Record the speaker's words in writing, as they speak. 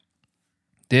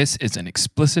This is an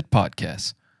explicit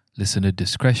podcast. Listener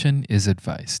discretion is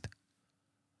advised.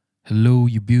 Hello,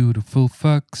 you beautiful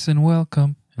fucks, and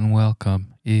welcome,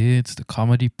 It's the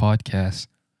Comedy Podcast.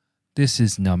 This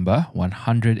is number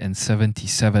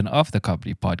 177 of the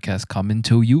Comedy Podcast, coming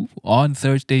to you on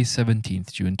Thursday,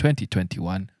 17th June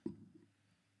 2021.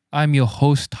 I'm your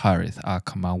host, Harith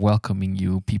Akama, welcoming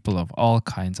you, people of all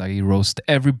kinds. I roast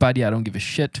everybody, I don't give a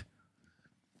shit.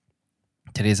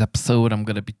 Today's episode, I'm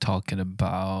going to be talking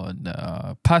about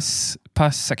past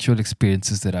sexual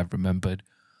experiences that I've remembered.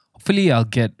 Hopefully, I'll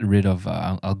get rid of,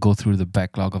 I'll go through the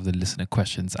backlog of the listener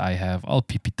questions I have, all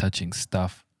pee-pee touching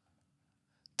stuff.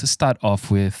 To start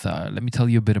off with, let me tell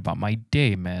you a bit about my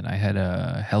day, man. I had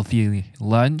a healthy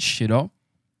lunch, it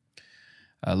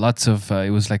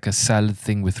was like a salad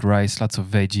thing with rice, lots of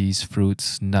veggies,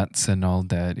 fruits, nuts, and all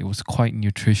that. It was quite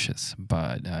nutritious.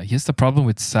 But here's the problem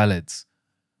with salads.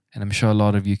 And I'm sure a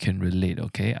lot of you can relate,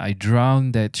 okay? I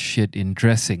drowned that shit in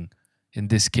dressing. In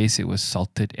this case, it was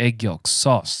salted egg yolk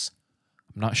sauce.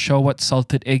 I'm not sure what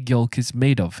salted egg yolk is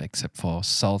made of, except for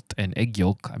salt and egg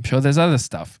yolk. I'm sure there's other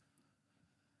stuff.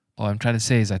 All I'm trying to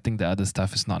say is I think the other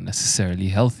stuff is not necessarily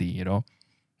healthy, you know?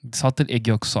 Salted egg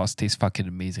yolk sauce tastes fucking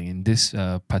amazing. In this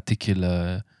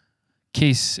particular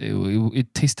case,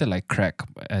 it tasted like crack.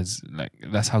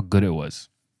 That's how good it was.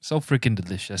 So freaking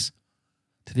delicious.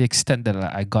 To the extent that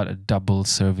I got a double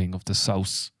serving of the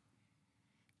sauce.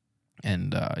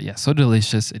 And so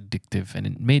delicious, addictive, and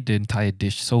it made the entire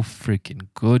dish so freaking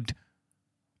good.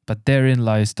 But therein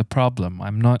lies the problem.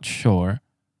 I'm not sure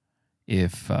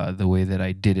if the way that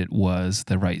I did it was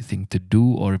the right thing to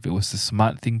do or if it was the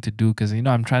smart thing to do. Because,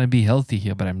 I'm trying to be healthy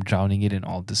here, but I'm drowning it in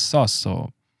all this sauce.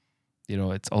 So,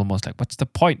 it's almost like, what's the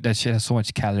point? That shit has so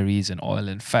much calories and oil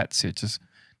and fats. You're just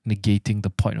negating the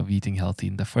point of eating healthy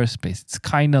in the first place. It's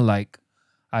kind of like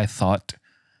I felt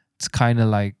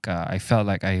like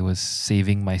I was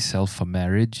saving myself for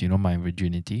marriage, my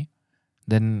virginity.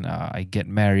 Then I get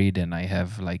married and I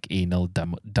have like anal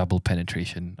double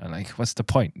penetration. Like, what's the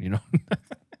point,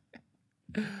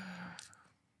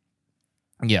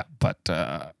 Yeah,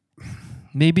 but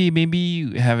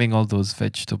maybe having all those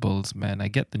vegetables, man, I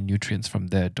get the nutrients from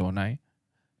there, don't I?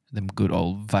 Them good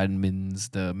old vitamins,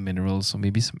 the minerals, so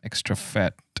maybe some extra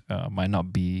fat might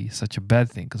not be such a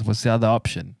bad thing. Because what's the other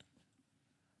option?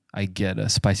 I get a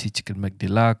spicy chicken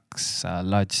McDeluxe,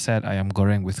 large set ayam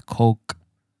goreng with Coke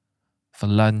for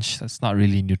lunch. That's not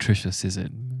really nutritious, is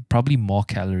it? Probably more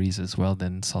calories as well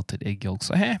than salted egg yolk.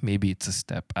 So maybe it's a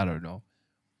step. I don't know.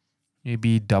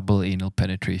 Maybe double anal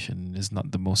penetration is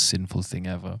not the most sinful thing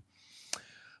ever.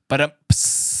 But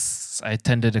I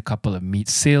attended a couple of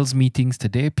sales meetings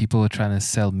today. People were trying to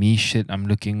sell me shit. I'm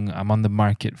on the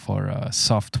market for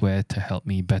software to help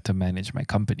me better manage my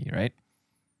company, right?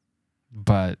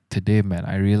 But today, man,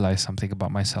 I realized something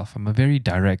about myself. I'm a very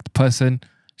direct person,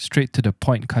 straight to the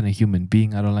point kind of human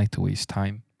being. I don't like to waste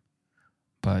time.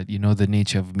 But the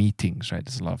nature of meetings, right?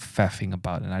 There's a lot of faffing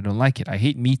about it, and I don't like it. I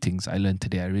hate meetings. I learned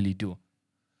today. I really do.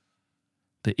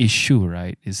 The issue,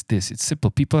 right, is this. It's simple.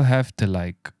 People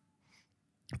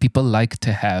like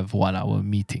to have 1 hour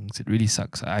meetings. It really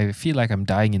sucks. I feel like I'm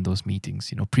dying in those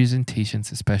meetings. Presentations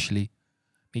especially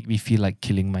make me feel like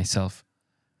killing myself.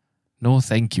 No,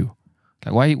 thank you.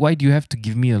 Like, why do you have to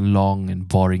give me a long and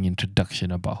boring introduction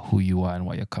about who you are and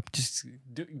what your company? Just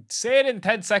say it in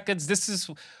 10 seconds. This is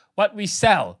what we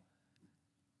sell.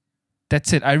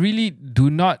 That's it. I really do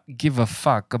not give a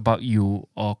fuck about you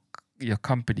or your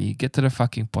company. Get to the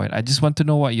fucking point. I just want to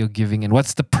know what you're giving and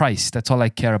what's the price. That's all I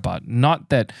care about. Not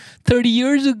that 30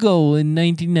 years ago in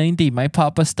 1990, my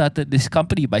papa started this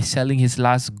company by selling his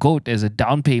last goat as a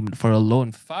down payment for a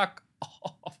loan. Fuck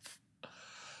off.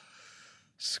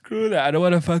 Screw that. I don't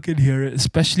want to fucking hear it,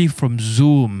 especially from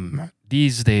Zoom.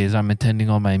 These days, I'm attending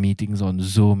all my meetings on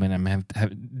Zoom and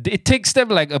it takes them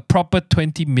like a proper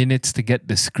 20 minutes to get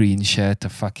the screen share to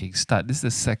fucking start. This is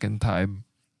the second time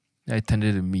I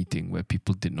attended a meeting where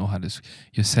people didn't know how to...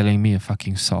 You're selling me a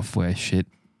fucking software shit,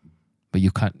 but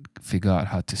you can't figure out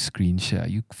how to screen share. Are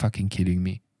you fucking kidding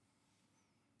me?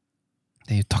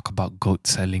 Then you talk about goat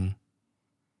selling.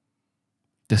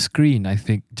 The screen, I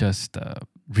think, just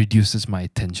reduces my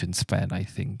attention span, I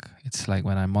think. It's like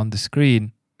when I'm on the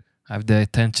screen, I have the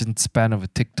attention span of a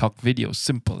TikTok video.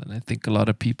 Simple. And I think a lot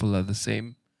of people are the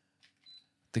same.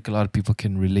 I think a lot of people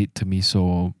can relate to me.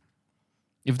 So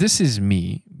if this is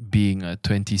me being a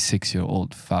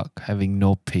 26-year-old fuck, having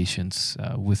no patience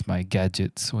with my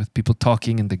gadgets, with people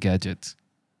talking in the gadgets,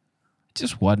 I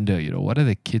just wonder, what are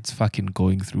the kids fucking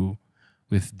going through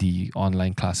with the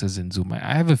online classes in Zoom?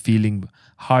 I have a feeling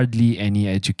hardly any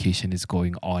education is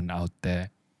going on out there.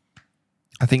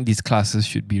 I think these classes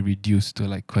should be reduced to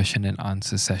like question and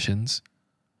answer sessions.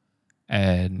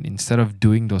 And instead of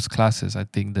doing those classes, I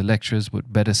think the lecturers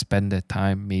would better spend their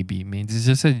time, maybe, I mean, this is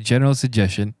just a general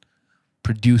suggestion,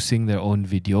 producing their own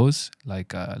videos,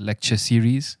 like a lecture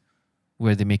series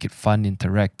where they make it fun,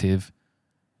 interactive.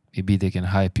 Maybe they can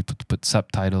hire people to put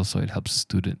subtitles so it helps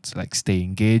students like stay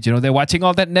engaged. You know, they're watching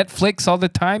all that Netflix all the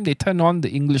time. They turn on the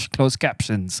English closed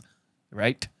captions,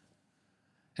 right?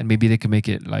 And maybe they can make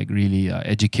it like really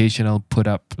educational. Put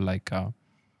up like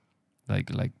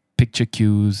picture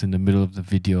cues in the middle of the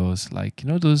videos, like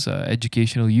those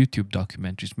educational YouTube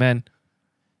documentaries. Man,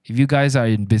 if you guys are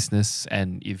in business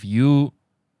and if you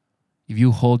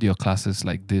hold your classes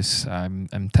like this,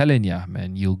 I'm telling ya,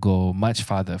 man, you'll go much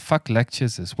farther. Fuck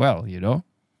lectures as well,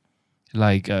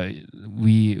 Like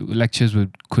we lectures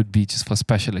could be just for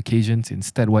special occasions.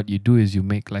 Instead, what you do is you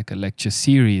make like a lecture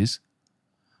series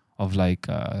of like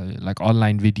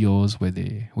online videos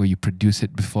where you produce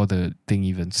it before the thing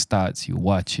even starts. You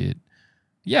watch it.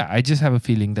 Yeah, I just have a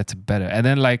feeling that's better. And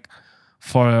then like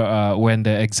for when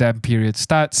the exam period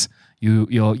starts,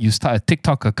 you start a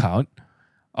TikTok account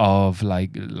of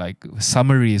like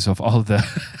summaries of all the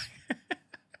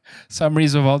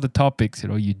summaries of all the topics.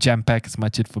 You jam pack as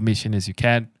much information as you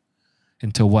can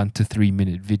into 1 to 3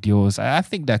 minute videos. I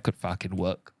think that could fucking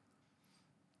work.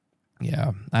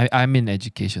 Yeah, I'm in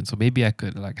education, so maybe I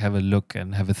could like have a look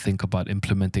and have a think about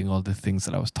implementing all the things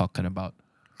that I was talking about.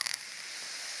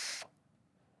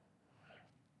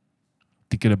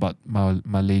 Thinking about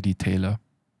my lady Taylor.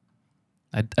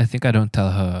 I think I don't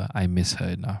tell her I miss her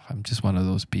enough. I'm just one of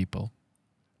those people.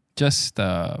 Just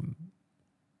I've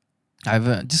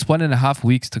just 1.5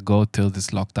 weeks to go till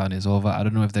this lockdown is over. I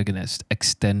don't know if they're gonna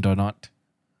extend or not,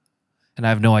 and I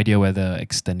have no idea whether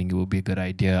extending it will be a good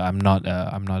idea. I'm not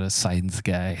a science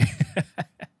guy,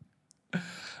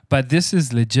 but this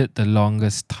is legit the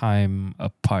longest time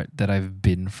apart that I've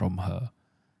been from her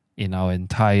in our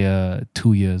entire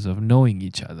 2 years of knowing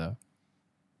each other.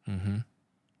 Mm-hmm.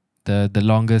 The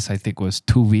longest I think was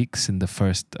 2 weeks in the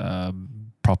first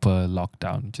proper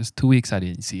lockdown. Just 2 weeks I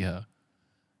didn't see her.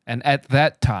 And at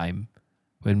that time,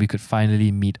 when we could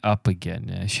finally meet up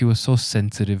again, she was so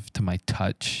sensitive to my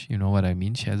touch. You know what I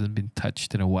mean? She hasn't been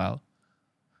touched in a while.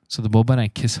 So the moment I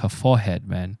kissed her forehead,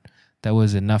 man, that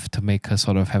was enough to make her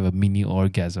sort of have a mini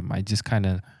orgasm. I just kind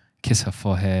of kiss her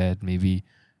forehead, maybe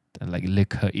like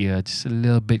lick her ear, just a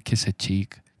little bit, kiss her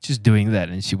cheek. Just doing that,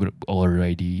 and she would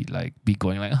already like be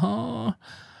going like, oh.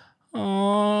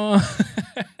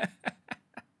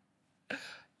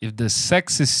 If the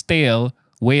sex is stale,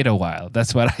 wait a while.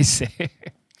 That's what I say.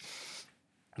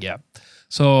 Yeah.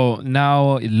 So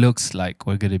now it looks like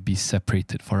we're going to be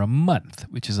separated for a month,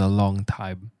 which is a long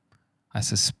time. I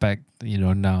suspect,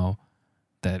 now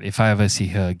that if I ever see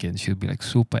her again, she'll be like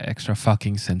super extra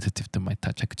fucking sensitive to my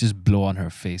touch. I could just blow on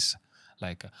her face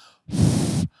like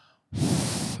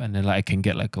and then like I can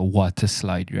get like a water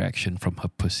slide reaction from her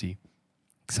pussy.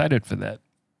 Excited for that.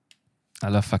 I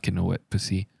love fucking a wet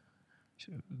pussy.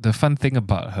 The fun thing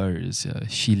about her is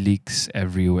she leaks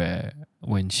everywhere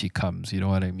when she comes. You know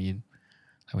what I mean?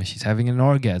 Like when she's having an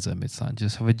orgasm, it's not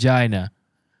just her vagina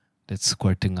that's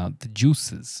squirting out the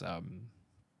juices.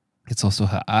 It's also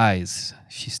her eyes.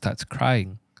 She starts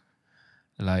crying.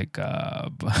 Like,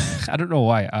 I don't know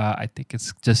why. I think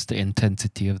it's just the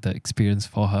intensity of the experience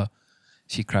for her.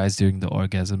 She cries during the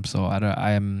orgasm. So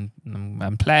I'm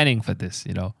planning for this,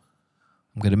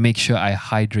 I'm going to make sure I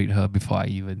hydrate her before I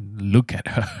even look at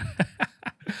her.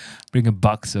 Bring a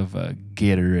box of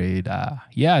Gatorade.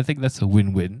 Yeah, I think that's a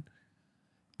win-win.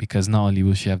 Because not only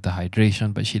will she have the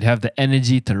hydration, but she'd have the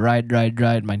energy to ride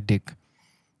my dick.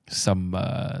 Some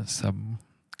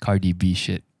Cardi B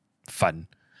shit. Fun.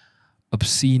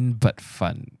 Obscene but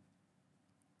fun.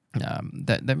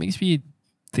 That makes me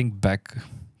think back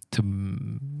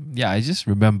to... I just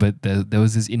remembered there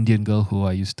was this Indian girl who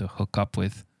I used to hook up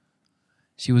with.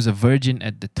 She was a virgin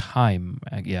at the time,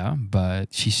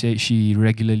 but she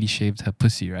regularly shaved her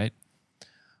pussy, right?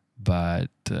 But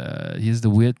here's the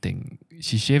weird thing.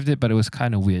 She shaved it, but it was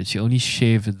kind of weird. She only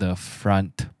shaved the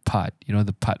front part,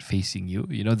 the part facing you,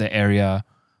 the area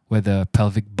where the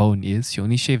pelvic bone is. She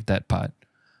only shaved that part.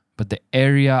 But the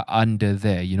area under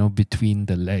there, between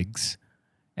the legs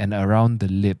and around the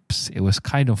lips, it was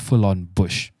kind of full on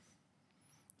bush.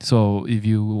 So if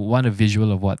you want a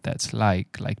visual of what that's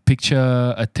like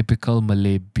picture a typical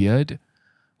Malay beard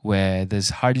where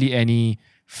there's hardly any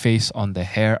face on the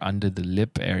hair under the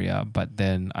lip area, but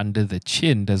then under the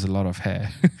chin, there's a lot of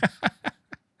hair.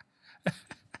 It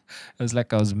was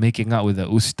like I was making out with a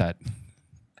ustad.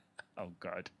 Oh,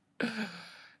 God.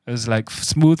 It was like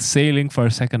smooth sailing for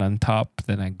a second on top.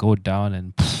 Then I go down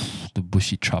and the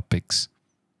bushy tropics.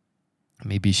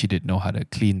 Maybe she didn't know how to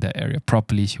clean that area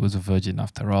properly. She was a virgin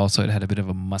after all, so it had a bit of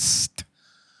a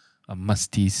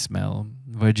musty smell.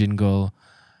 Virgin girl.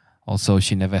 Also,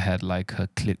 she never had like her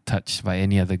clit touched by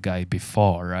any other guy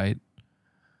before, right?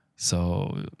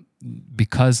 So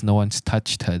because no one's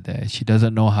touched her there, she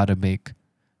doesn't know how to make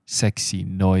sexy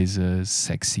noises,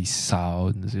 sexy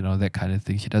sounds, that kind of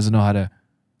thing. She doesn't know how to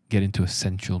get into a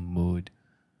sensual mood.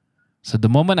 So the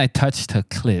moment I touched her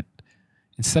clit,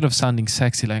 instead of sounding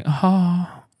sexy like,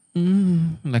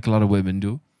 like a lot of women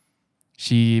do,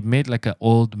 she made like an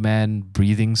old man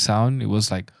breathing sound. It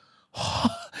was like,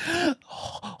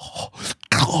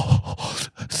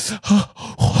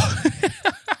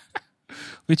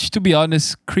 which to be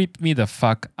honest creeped me the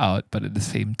fuck out. But at the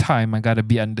same time, I gotta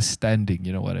be understanding,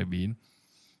 you know what I mean?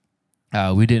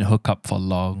 We didn't hook up for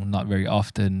long, not very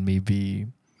often. Maybe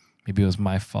it was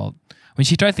my fault. When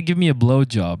she tried to give me a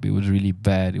blowjob, it was really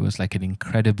bad. It was like an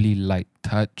incredibly light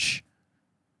touch.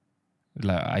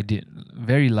 Like I did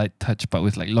very light touch, but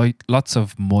with like lots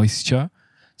of moisture.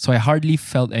 So I hardly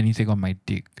felt anything on my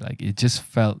dick. Like it just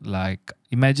felt like,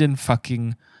 imagine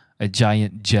fucking a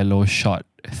giant jello shot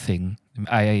thing.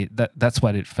 That's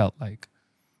what it felt like.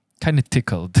 Kind of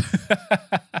tickled.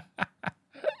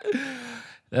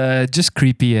 Just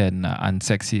creepy and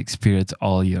unsexy experience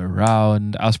all year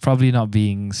round. I was probably not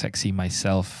being sexy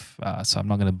myself, so I'm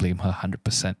not gonna blame her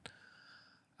 100%.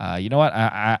 You know what?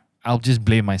 I'll just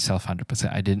blame myself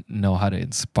 100%. I didn't know how to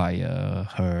inspire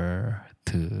her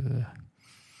to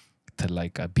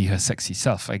like be her sexy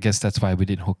self. I guess that's why we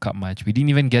didn't hook up much. We didn't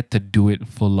even get to do it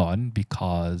full on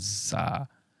because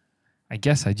I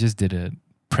guess I just didn't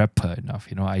prep her enough.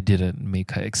 I didn't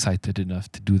make her excited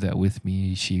enough to do that with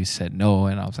me. She said no,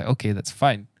 and I was like, okay, that's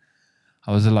fine.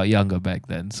 I was a lot younger back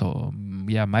then, so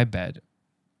yeah, my bad.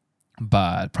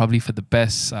 But probably for the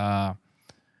best.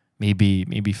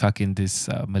 Maybe fucking this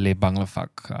Malay Bangla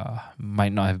fuck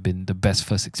might not have been the best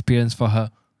first experience for her.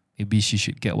 Maybe she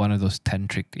should get one of those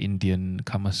tantric Indian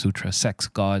Kama Sutra sex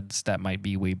gods. That might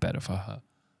be way better for her.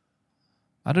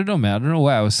 I don't know, man. I don't know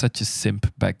why I was such a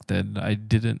simp back then.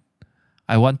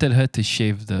 I wanted her to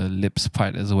shave the lips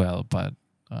part as well, but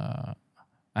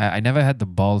I never had the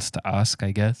balls to ask,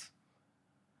 I guess.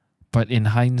 But in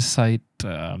hindsight,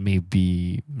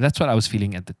 maybe that's what I was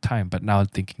feeling at the time. But now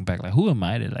thinking back, like, who am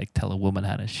I to like tell a woman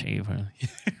how to shave her?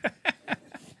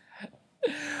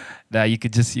 Nah, you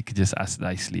could just ask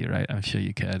nicely, right? I'm sure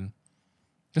you can.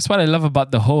 That's what I love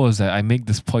about the hoes. I make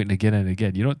this point again and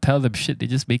again. You don't tell them shit; they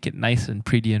just make it nice and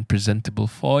pretty and presentable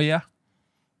for you.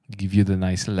 Give you the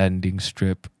nice landing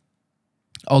strip.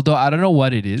 Although I don't know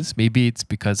what it is. Maybe it's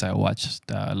because I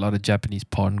watched a lot of Japanese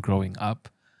porn growing up,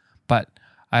 but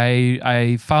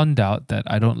I found out that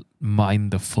I don't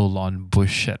mind the full on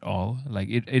bush at all. Like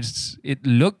it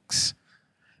looks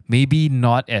maybe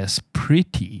not as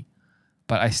pretty,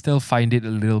 but I still find it a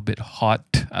little bit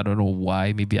hot. I don't know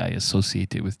why. Maybe I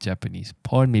associate it with Japanese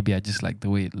porn. Maybe I just like the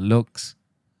way it looks.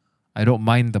 I don't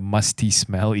mind the musty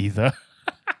smell either.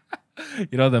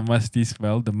 The musty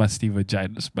smell, the musty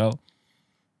vagina smell.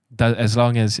 That, as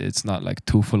long as it's not like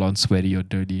too full on sweaty or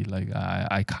dirty, like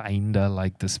I kinda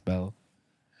like the smell.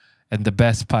 And the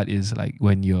best part is like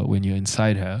when you're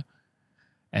inside her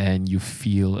and you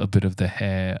feel a bit of the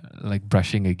hair like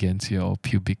brushing against your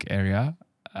pubic area.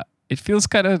 It feels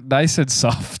kind of nice and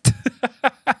soft.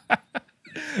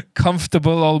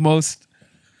 Comfortable almost.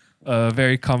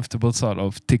 Very comfortable sort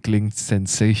of tickling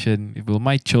sensation. Will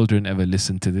my children ever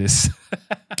listen to this?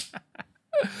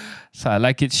 So I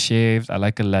like it shaved. I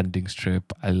like a landing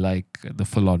strip. I like the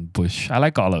full-on bush. I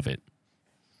like all of it.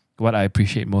 What I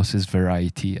appreciate most is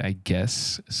variety, I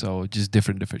guess. So just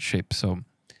different shapes. So,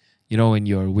 when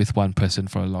you're with one person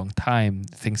for a long time,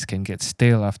 things can get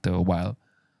stale after a while.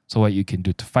 So what you can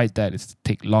do to fight that is to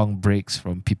take long breaks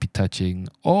from pee-pee touching,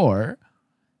 or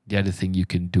the other thing you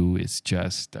can do is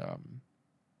just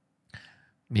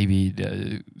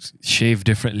maybe shave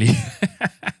differently.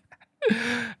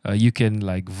 You can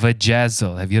like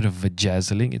vajazzle. Have you heard of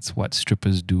vajazzaling? It's what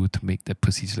strippers do to make their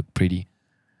pussies look pretty.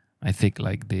 I think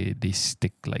like they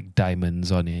stick like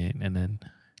diamonds on it and then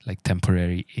like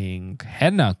temporary ink.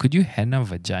 Henna. Could you henna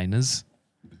vaginas?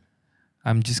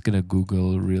 I'm just going to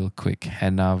Google real quick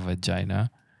henna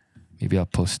vagina. Maybe I'll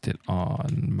post it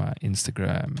on my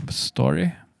Instagram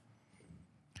story.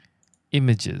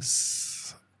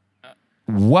 Images.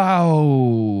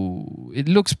 Wow. It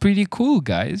looks pretty cool,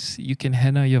 guys. You can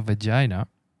henna your vagina.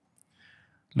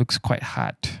 Looks quite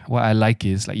hot. What I like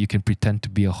is like you can pretend to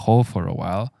be a hoe for a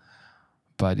while,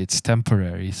 but it's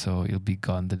temporary, so it'll be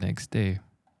gone the next day.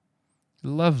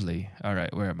 Lovely. All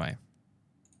right, where am I?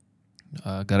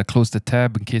 Gotta close the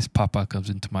tab in case Papa comes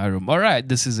into my room. All right,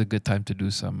 this is a good time to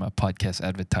do some podcast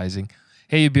advertising.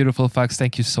 Hey, you beautiful fucks,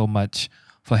 thank you so much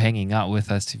for hanging out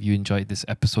with us. If you enjoyed this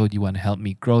episode, you want to help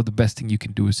me grow, the best thing you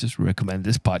can do is just recommend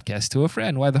this podcast to a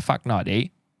friend. Why the fuck not, eh?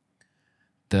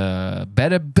 The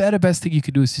best thing you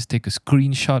could do is just take a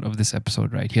screenshot of this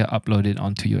episode right here, upload it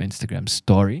onto your Instagram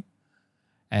story,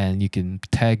 and you can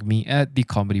tag me at the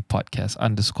comedy podcast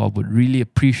 _ would really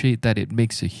appreciate that. It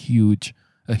makes a huge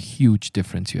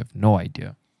difference. You have no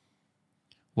idea.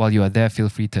 While you are there, feel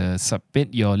free to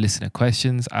submit your listener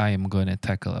questions. I am going to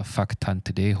tackle a fuck ton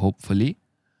today, hopefully.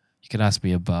 You can ask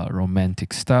me about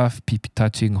romantic stuff, pee-pee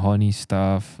touching, horny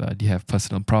stuff. Do you have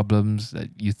personal problems that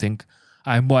you think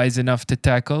I'm wise enough to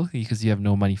tackle because you have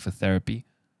no money for therapy?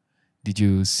 Did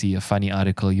you see a funny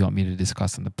article you want me to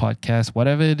discuss on the podcast?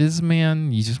 Whatever it is,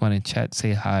 man, you just want to chat,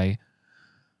 say hi.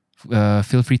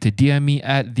 Feel free to DM me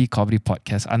at the comedy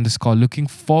podcast _ Looking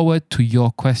forward to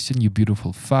your question, you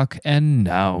beautiful fuck. And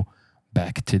now,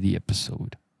 back to the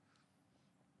episode.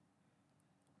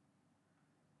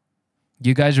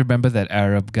 You guys remember that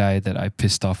Arab guy that I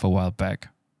pissed off a while back?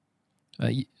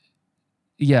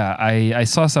 Yeah, I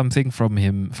saw something from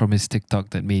his TikTok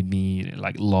that made me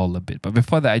like lol a bit. But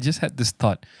before that, I just had this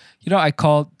thought. You know, I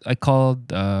called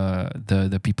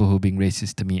the people who are being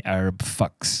racist to me Arab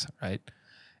fucks, right?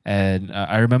 And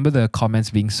I remember the comments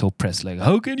being so pressed, like,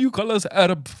 how can you call us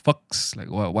Arab fucks? Like,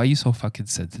 why are you so fucking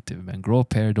sensitive, man? Grow a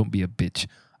pair, don't be a bitch.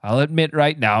 I'll admit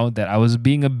right now that I was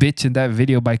being a bitch in that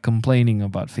video by complaining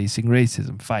about facing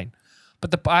racism. Fine.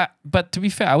 But to be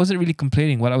fair, I wasn't really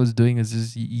complaining. What I was doing is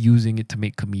just using it to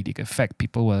make comedic effect.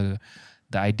 The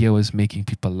idea was making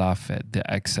people laugh at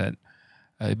the accent.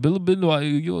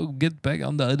 You get back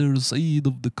on the other side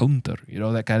of the counter, you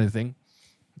know, that kind of thing.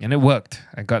 And it worked.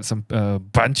 I got some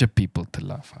bunch of people to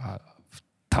laugh.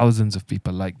 Thousands of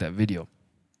people liked that video.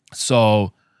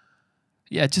 So,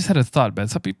 yeah, I just had a thought, man.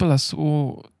 Some people are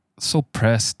so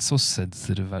pressed, so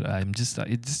sensitive.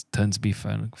 It just turns me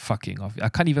fucking off. I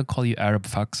can't even call you Arab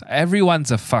fucks.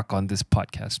 Everyone's a fuck on this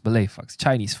podcast. Malay fucks,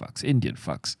 Chinese fucks, Indian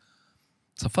fucks.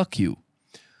 So fuck you.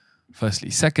 Firstly.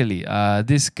 Secondly,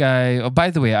 this guy, oh, by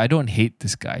the way, I don't hate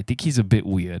this guy. I think he's a bit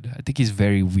weird. I think he's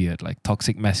very weird, like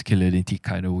toxic masculinity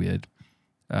kind of weird.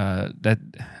 That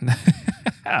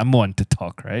I'm one to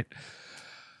talk, right?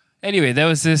 Anyway, there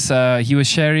was this, he was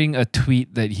sharing a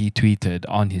tweet that he tweeted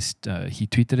on his, he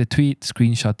tweeted a tweet,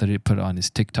 screenshotted it, put it on his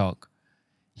TikTok.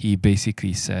 He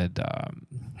basically said,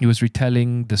 he was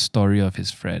retelling the story of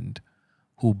his friend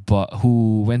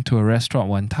who went to a restaurant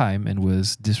one time and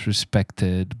was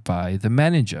disrespected by the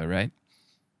manager, right?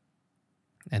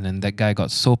 And then that guy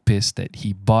got so pissed that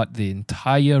he bought the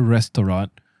entire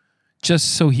restaurant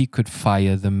just so he could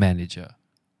fire the manager.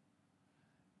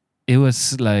 It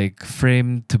was like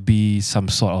framed to be some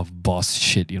sort of boss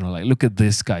shit, you know, like, look at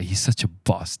this guy, he's such a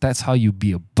boss. That's how you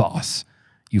be a boss.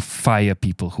 You fire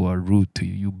people who are rude to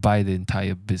you. You buy the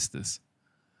entire business.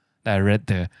 I read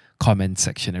the comment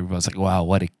section. Everyone's like, wow,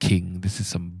 what a king. This is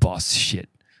some boss shit.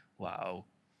 Wow.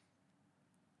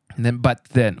 But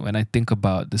then when I think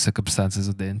about the circumstances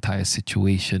of the entire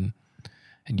situation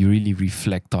and you really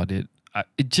reflect on it,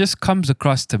 it just comes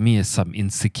across to me as some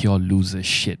insecure loser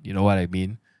shit. You know what I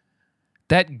mean?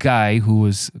 That guy who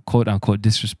was quote unquote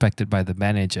disrespected by the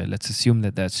manager, let's assume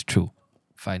that that's true.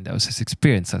 Fine, that was his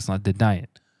experience. Let's not deny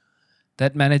it.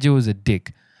 That manager was a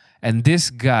dick. And this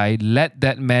guy let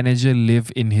that manager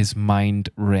live in his mind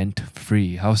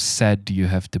rent-free. How sad do you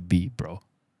have to be, bro?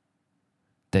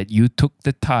 That you took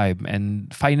the time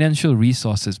and financial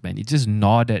resources, man. You just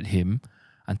gnawed at him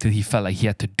until he felt like he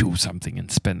had to do something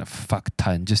and spend a fuck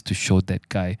ton just to show that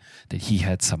guy that he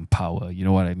had some power. You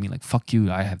know what I mean? Like, fuck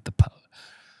you, I have the power.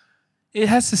 It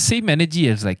has the same energy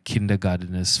as like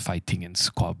kindergarteners fighting and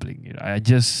squabbling. You know, I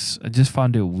just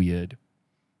found it weird.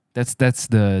 That's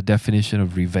the definition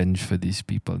of revenge for these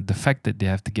people. The fact that they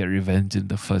have to get revenge in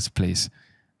the first place,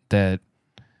 that,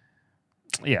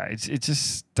 yeah, it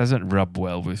just doesn't rub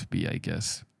well with me, I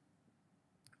guess.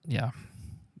 Yeah,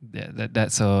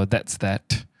 that's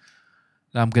that.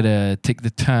 Now I'm gonna take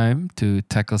the time to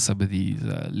tackle some of these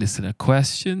listener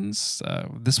questions.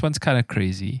 This one's kind of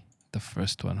crazy. The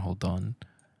first one, hold on.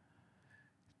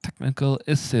 Technical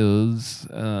issues.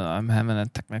 I'm having a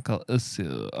technical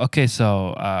issue. Okay,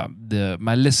 so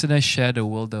my listener shared a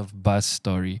World of Buzz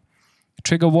story.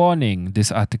 Trigger warning.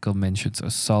 This article mentions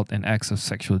assault and acts of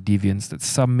sexual deviance that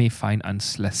some may find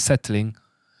unsettling.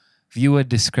 Viewer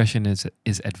discretion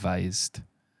is advised.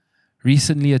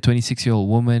 Recently, a 26-year-old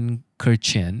woman,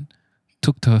 Kurchen,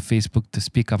 took to her Facebook to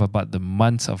speak up about the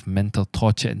months of mental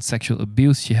torture and sexual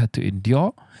abuse she had to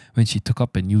endure when she took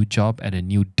up a new job at a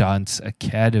new dance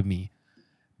academy.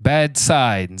 Bad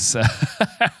signs.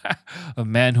 A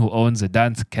man who owns a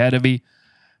dance academy,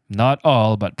 not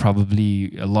all, but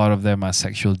probably a lot of them are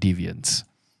sexual deviants.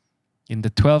 In the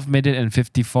 12-minute and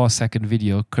 54-second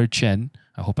video, Kurchen,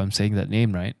 I hope I'm saying that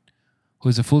name right, who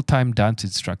is a full-time dance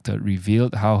instructor,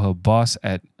 revealed how her boss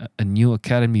at a new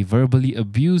academy verbally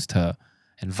abused her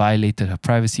and violated her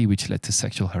privacy, which led to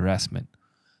sexual harassment.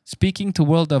 Speaking to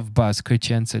World of Buzz,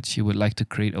 Kurchen said she would like to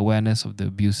create awareness of the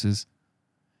abuses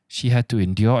she had to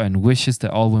endure and wishes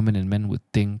that all women and men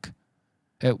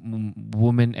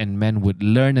would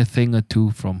learn a thing or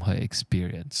two from her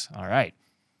experience. All right.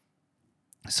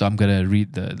 So I'm going to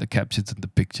read the captions and the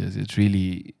pictures. It's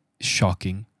really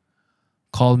shocking.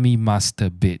 Call me master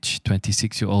bitch.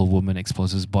 26-year-old woman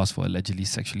exposes boss for allegedly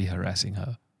sexually harassing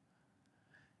her.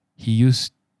 He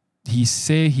used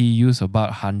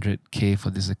about 100K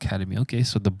for this academy. Okay,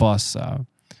 so the boss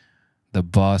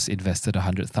invested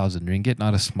 100,000 ringgit,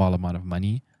 not a small amount of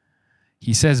money.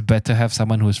 He says better have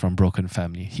someone who is from broken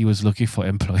family. He was looking for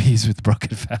employees with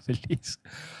broken families.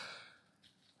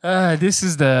 This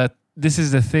is the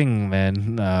thing,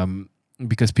 man.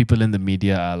 Because people in the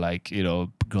media are like,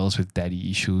 girls with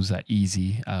daddy issues are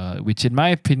easy, which in my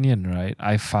opinion, right,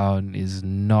 I found is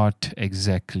not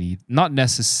necessarily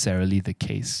the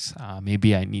case.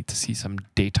 Maybe I need to see some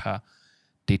data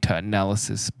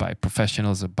analysis by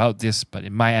professionals about this, but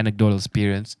in my anecdotal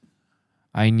experience,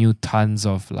 I knew tons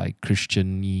of like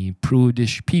Christian-y,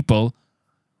 prudish people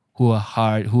who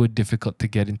are difficult to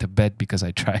get into bed because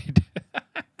I tried.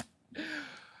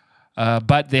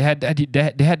 But they had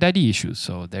daddy issues,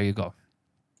 so there you go.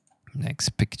 Next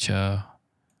picture.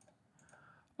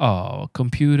 Oh,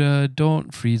 computer,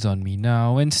 don't freeze on me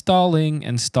now. Installing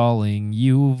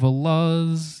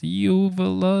uvulas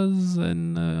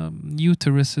and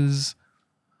uteruses.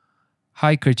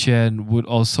 Hi, Kurchen, would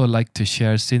also like to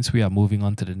share, since we are moving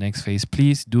on to the next phase,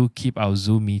 please do keep our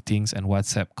Zoom meetings and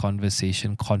WhatsApp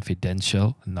conversation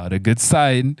confidential. Not a good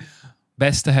sign.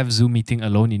 Best to have Zoom meeting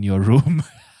alone in your room.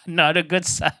 Not a good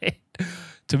sign.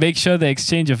 To make sure the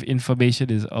exchange of information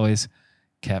is always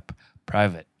kept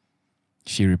private.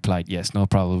 She replied, yes, no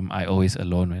problem. I always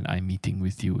alone when I'm meeting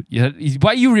with you. Yeah,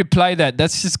 why you reply that?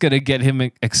 That's just going to get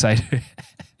him excited.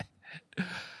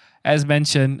 As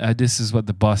mentioned, this is what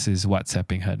the boss is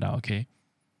WhatsApping her now, okay?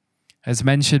 As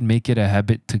mentioned, make it a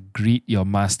habit to greet your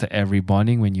master every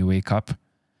morning when you wake up.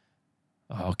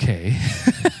 Okay.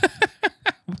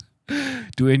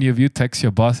 Do any of you text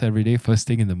your boss every day first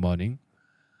thing in the morning?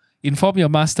 Inform your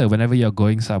master whenever you're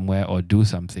going somewhere or do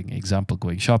something. Example,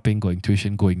 going shopping, going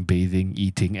tuition, going bathing,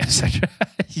 eating, etc.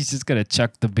 He's just going to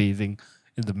chuck the bathing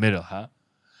in the middle, huh?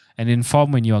 And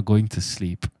inform when you are going to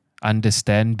sleep.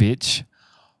 Understand, bitch?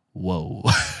 Whoa.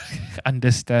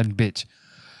 Understand, bitch.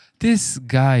 This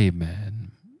guy,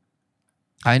 man.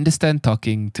 I understand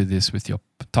talking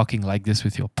like this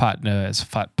with your partner as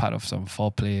part of some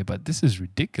foreplay, but this is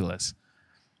ridiculous.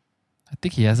 I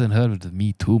think he hasn't heard of the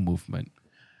Me Too movement.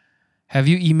 Have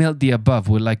you emailed the above?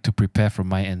 Would like to prepare from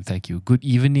my end. Thank you. Good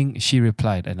evening, she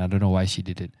replied, and I don't know why she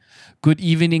did it. Good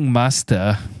evening,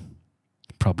 master.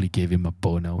 Probably gave him a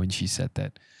boner when she said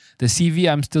that. The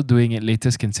CV, I'm still doing it.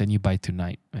 Latest can send you by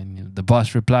tonight. And the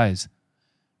boss replies,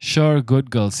 sure,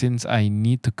 good girl. Since I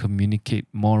need to communicate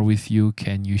more with you,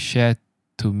 can you share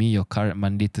to me your current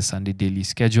Monday to Sunday daily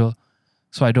schedule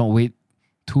so I don't wait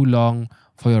too long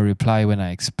for your reply when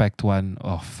I expect one?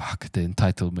 Oh, fuck, the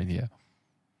entitlement here.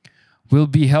 Will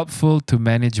be helpful to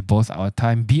manage both our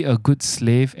time. Be a good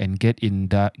slave and get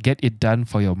it done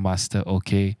for your master,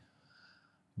 okay?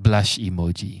 Blush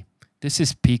emoji. This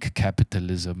is peak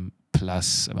capitalism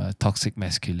plus toxic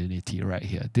masculinity right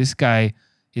here. This guy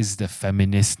is the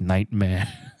feminist nightmare.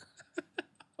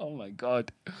 Oh my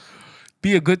God.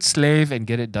 Be a good slave and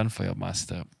get it done for your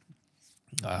master.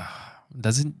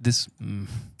 Doesn't this...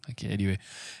 Okay, anyway.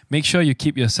 Make sure you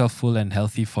keep yourself full and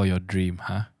healthy for your dream,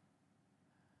 huh?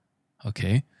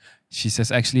 Okay. She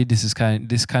says, actually, this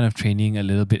kind of training a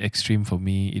little bit extreme for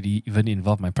me. It even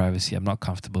involved my privacy. I'm not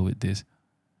comfortable with this.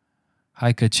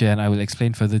 Hi, Kurchen. I will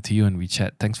explain further to you when we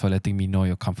chat. Thanks for letting me know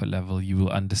your comfort level. You will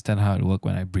understand how it works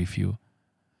when I brief you.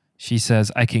 She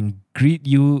says, I can greet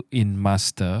you in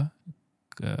master,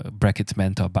 brackets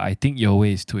mentor, but I think your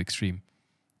way is too extreme.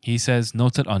 He says,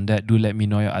 noted on that. Do let me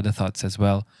know your other thoughts as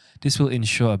well. This will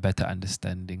ensure a better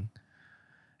understanding.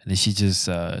 And then she just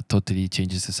totally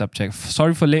changes the subject.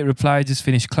 Sorry for late reply. I just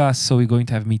finished class, so we're going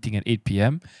to have a meeting at 8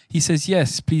 p.m. He says,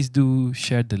 yes, please do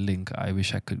share the link. I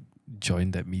wish I could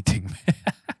join that meeting.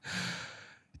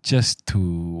 just to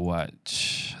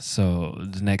watch. So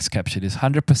the next caption is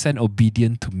 100%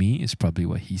 obedient to me is probably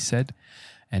what he said.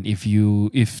 And if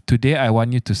today I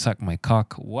want you to suck my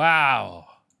cock, wow.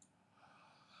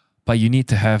 But you need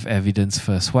to have evidence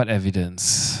first. What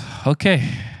evidence? Okay.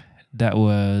 That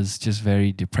was just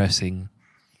very depressing.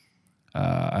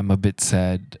 I'm a bit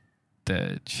sad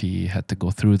that she had to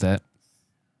go through that.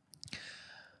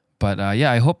 But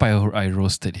yeah, I hope I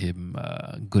roasted him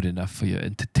good enough for your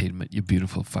entertainment, you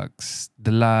beautiful fucks.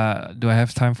 Do I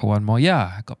have time for one more?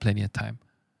 Yeah, I got plenty of time.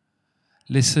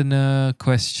 Listener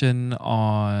question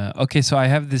on... Okay, so I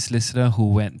have this listener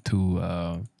who went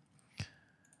to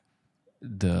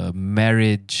the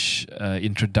marriage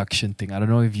introduction thing. I don't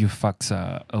know if you fucks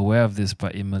are aware of this,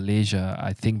 but in Malaysia,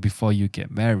 I think before you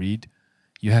get married,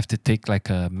 you have to take like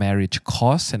a marriage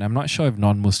course. And I'm not sure if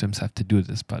non-Muslims have to do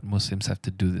this, but Muslims have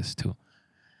to do this too.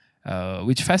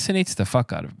 Which fascinates the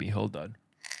fuck out of me. Hold on.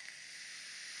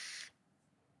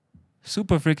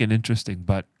 Super freaking interesting,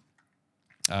 but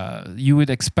you would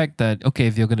expect that, okay,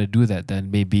 if you're going to do that,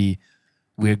 then maybe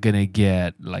we're going to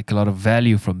get like a lot of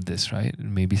value from this, right?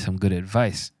 And maybe some good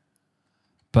advice.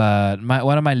 But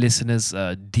one of my listeners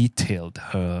detailed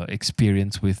her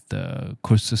experience with the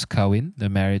Kursus Kahwin, the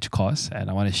marriage course, and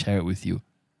I want to share it with you.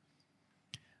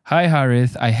 Hi,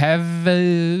 Harith. I have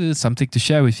something to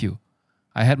share with you.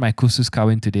 I had my Kursus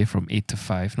Kahwin today from 8 to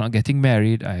 5. Not getting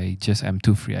married. I just am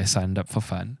too free. I signed up for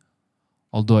fun.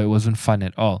 Although it wasn't fun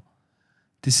at all.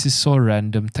 This is so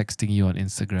random texting you on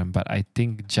Instagram, but I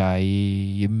think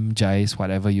Jais,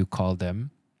 whatever you call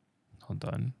them. Hold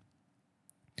on.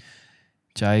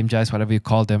 Jais, whatever you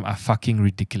call them, are fucking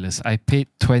ridiculous. I paid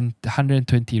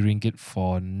 120 ringgit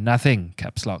for nothing,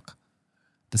 caps lock.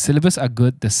 The syllabus are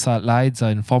good, the slides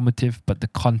are informative, but the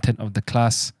content of the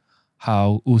class,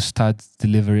 how ustads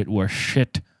deliver it, were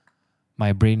shit.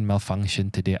 My brain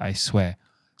malfunctioned today, I swear.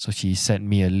 So she sent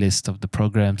me a list of the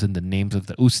programs and the names of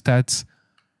the ustads.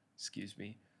 Excuse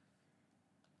me.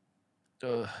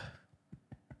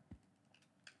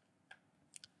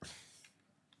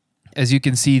 As you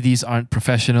can see, these aren't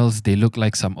professionals. They look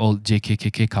like some old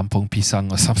JKKK Kampong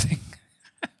Pisang or something.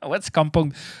 What's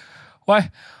Kampong? Why?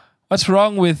 What's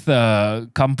wrong with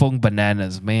Kampong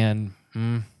bananas, man?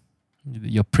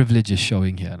 Your privilege is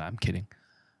showing here. No, I'm kidding.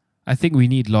 I think we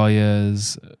need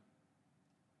lawyers,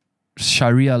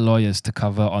 Sharia lawyers to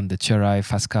cover on the Cerai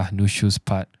Faskah Nushuz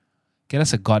part. Get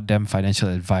us a goddamn financial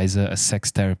advisor, a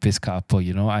sex therapist, Kaapo,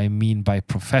 you know? I mean by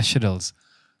professionals.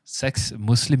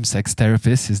 Muslim sex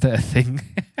therapist, is that a thing?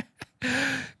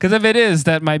 Because if it is,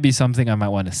 that might be something I might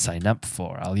want to sign up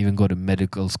for. I'll even go to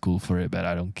medical school for it, but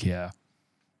I don't care.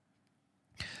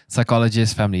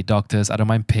 Psychologists, family doctors, I don't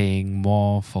mind paying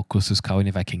more for Kursus Kahwin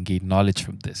if I can gain knowledge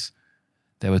from this.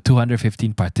 There were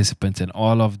 215 participants and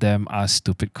all of them asked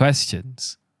stupid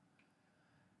questions.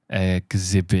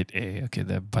 Exhibit A. Okay,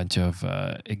 there are a bunch of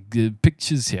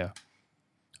pictures here.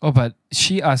 Oh, but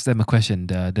she asked them a question.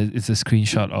 It's a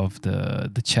screenshot of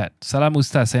the chat. Salam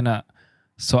Ustaz, saya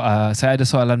ada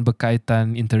soalan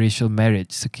berkaitan interracial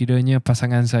marriage. Sekiranya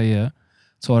pasangan saya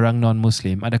seorang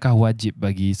non-Muslim, adakah wajib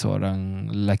bagi seorang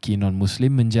lelaki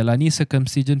non-Muslim menjalani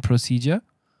circumcision procedure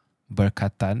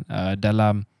berkatan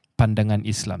dalam pandangan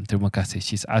Islam? Terima kasih.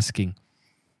 She's asking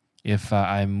if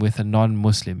I'm with a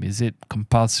non-Muslim, is it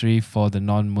compulsory for the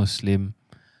non-Muslim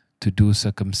to do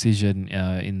circumcision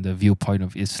in the viewpoint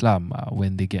of Islam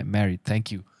when they get married?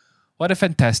 Thank you. What a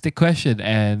fantastic question.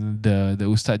 And the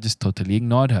Ustad just totally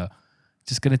ignored her.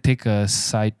 Just going to take a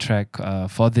sidetrack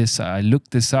for this. I looked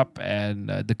this up and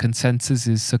the consensus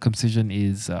is circumcision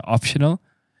is optional.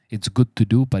 It's good to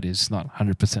do, but it's not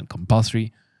 100%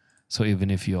 compulsory. So even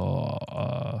if your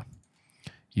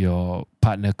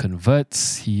partner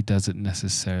converts, he doesn't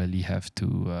necessarily have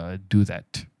to do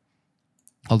that.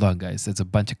 Hold on, guys. There's a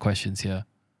bunch of questions here.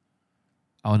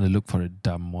 I want to look for a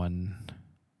dumb one.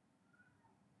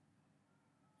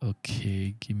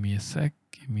 Okay, give me a sec.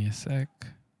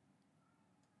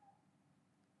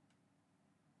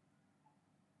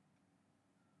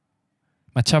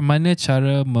 Macam mana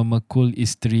cara memekul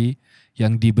isteri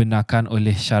yang dibenarkan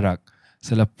oleh syarak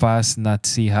selepas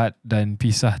nasihat dan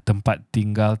pisah tempat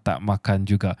tinggal tak makan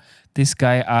juga? This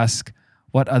guy asked,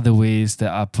 what are the ways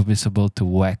that are permissible to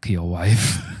whack your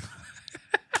wife?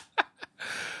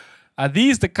 Are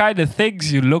these the kind of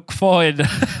things you look for in...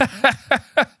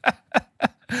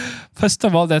 First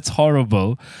of all, that's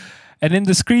horrible. And in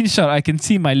the screenshot, I can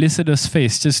see my listener's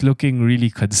face just looking really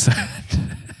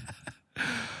concerned.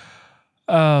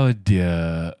 Oh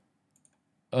dear.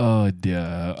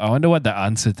 I wonder what the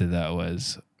answer to that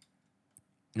was.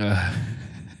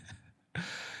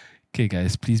 Okay,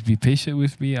 guys, please be patient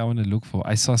with me. I want to look for.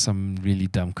 I saw some really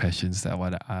dumb questions that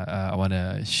I want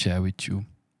to share with you.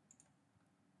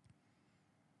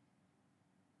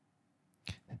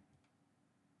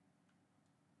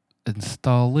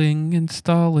 Installing.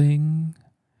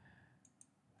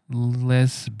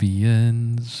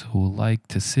 Lesbians who like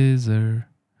to scissor.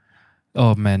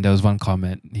 Oh man, there was one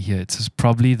comment here. It says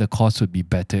probably the course would be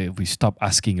better if we stop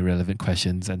asking irrelevant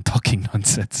questions and talking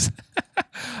nonsense.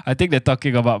 I think they're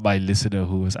talking about my listener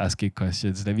who was asking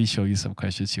questions. Let me show you some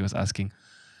questions she was asking.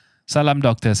 Salam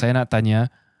doktor, saya nak tanya,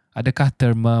 adakah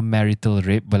terma marital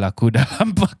rape berlaku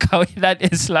dalam perkahwinan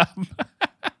Islam?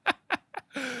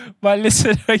 My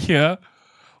listener here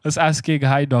was asking,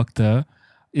 hi doctor,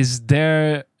 is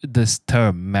there this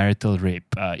term marital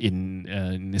rape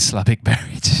in Islamic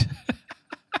marriage?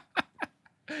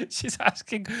 She's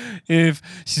asking if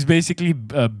she's basically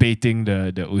baiting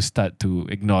the ustad to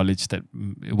acknowledge that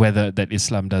whether that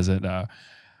Islam doesn't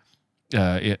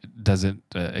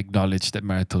acknowledge that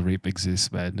marital rape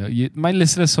exists. Man, my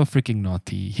listener's so freaking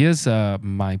naughty. Here's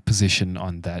my position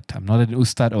on that. I'm not an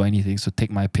ustad or anything, so take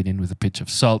my opinion with a pinch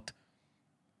of salt.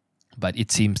 But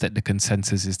it seems that the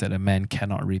consensus is that a man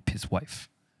cannot rape his wife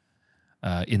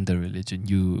in the religion.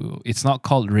 It's not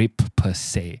called rape per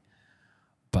se.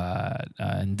 But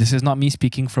and this is not me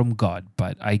speaking from God,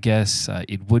 but I guess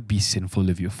it would be sinful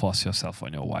if you force yourself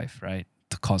on your wife, right?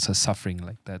 To cause her suffering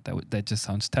like that. That just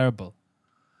sounds terrible.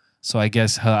 So I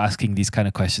guess her asking these kind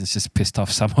of questions just pissed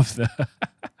off some of the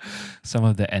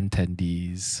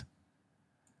attendees.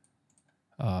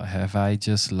 Have I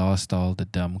just lost all the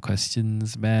dumb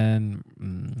questions, man?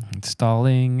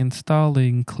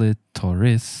 Installing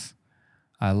clitoris.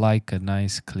 I like a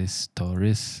nice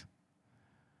clitoris.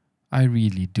 I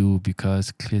really do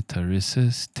because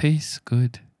clitorises taste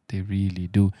good. They really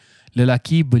do.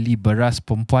 Lelaki beli beras,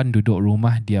 perempuan duduk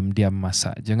rumah diam-diam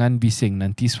masak. Jangan bising,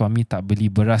 nanti suami tak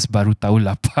beli beras baru tahu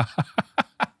lapar.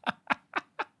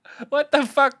 What the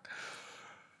fuck?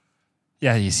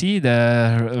 Yeah, you see,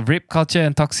 the rape culture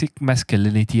and toxic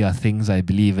masculinity are things I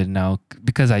believe in now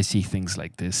because I see things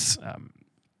like this.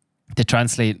 They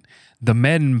translate, the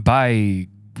men buy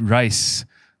rice,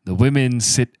 the women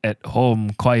sit at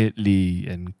home quietly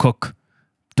and cook.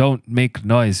 Don't make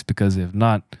noise because if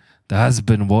not, the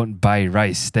husband won't buy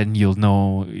rice. Then you'll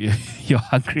know you're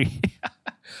hungry.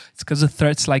 It's because of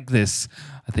threats like this.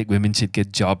 I think women should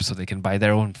get jobs so they can buy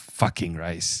their own fucking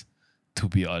rice. To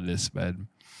be honest, man.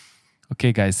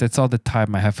 Okay, guys, that's all the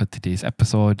time I have for today's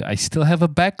episode. I still have a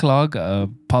backlog.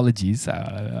 Apologies.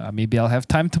 Maybe I'll have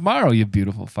time tomorrow, you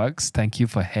beautiful fucks. Thank you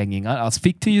for hanging on. I'll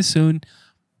speak to you soon.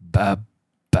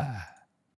 Bye-bye.